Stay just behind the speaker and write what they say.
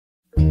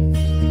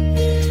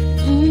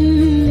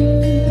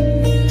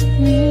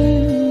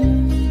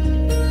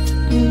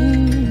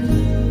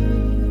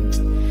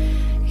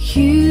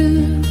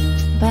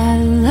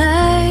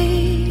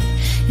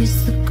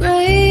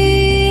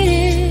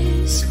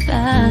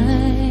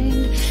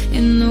find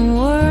in the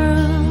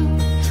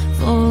world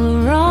for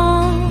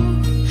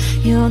wrong.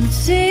 You're the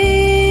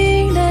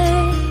thing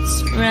that's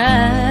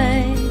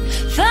right.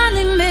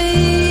 Finally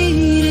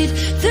made it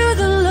through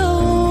the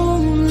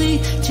lonely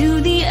to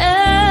the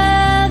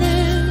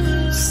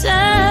other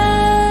side.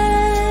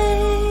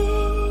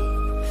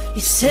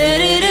 You said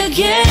it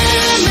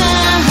again,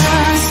 my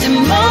heart's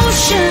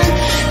emotion.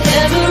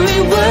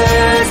 Every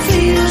word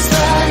feels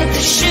like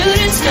a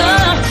shooting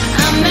star.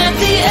 I'm at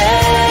the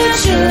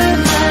edge of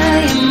my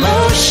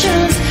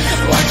emotions,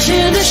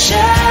 watching the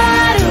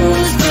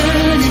shadows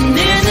burning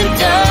in the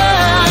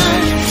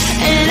dark.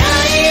 And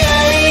I'm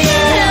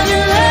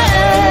in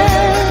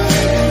love,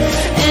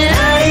 and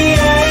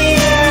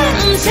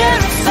I'm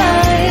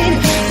terrified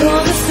for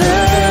the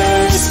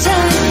first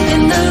time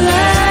and the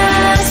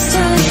last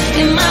time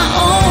in my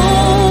only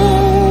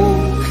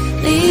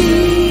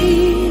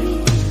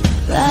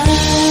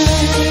life.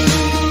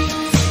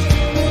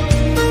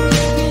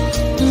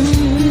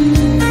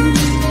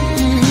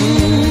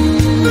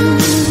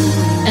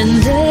 And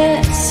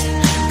this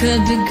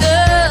could be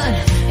good.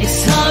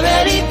 It's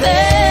already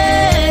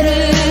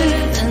better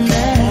than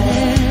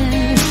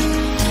that.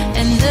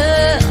 And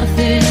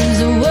nothing's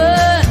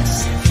worse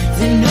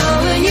than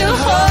knowing you're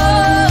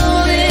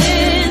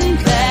holding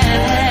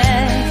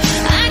back.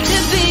 I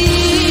could be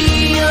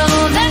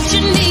all that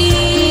you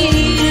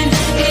need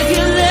if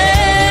you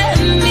let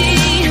me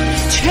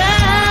try.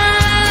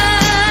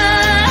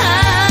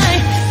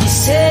 You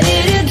said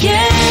it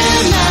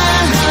again, my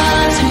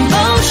heart's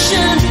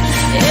emotion.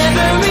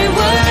 Every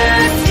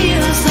word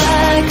feels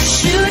like a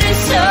shooting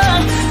star.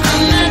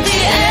 I'm at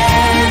the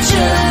edge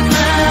of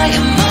my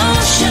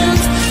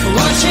emotions,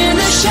 watching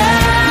the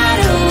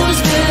shadows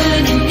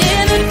burning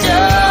in the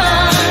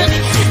dark.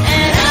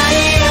 And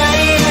I'm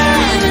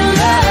in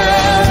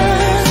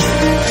love,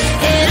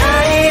 and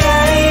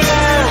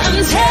I'm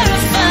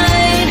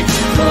terrified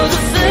for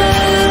the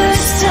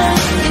first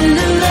time and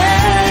the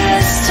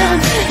last time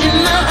in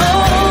my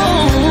only.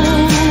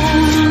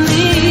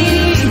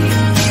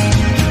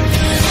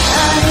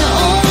 I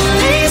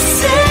only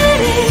said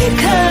it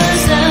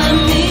 'cause I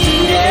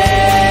mean it.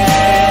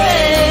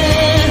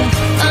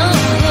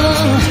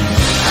 Oh,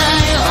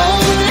 I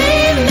only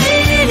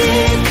mean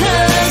it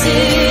 'cause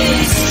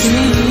it's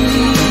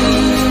true.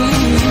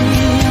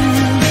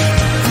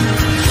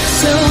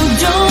 So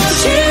don't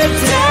you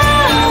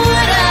doubt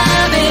what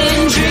I've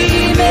been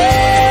dreaming,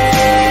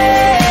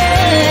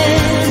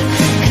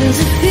 'cause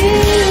it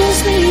fills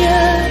me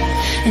up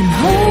and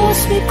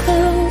holds me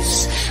close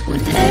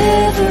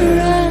whenever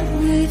I'm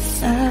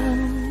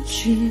without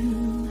you.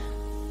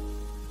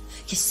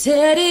 You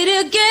said it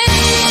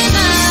again,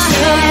 my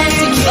heart's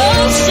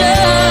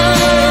emotion.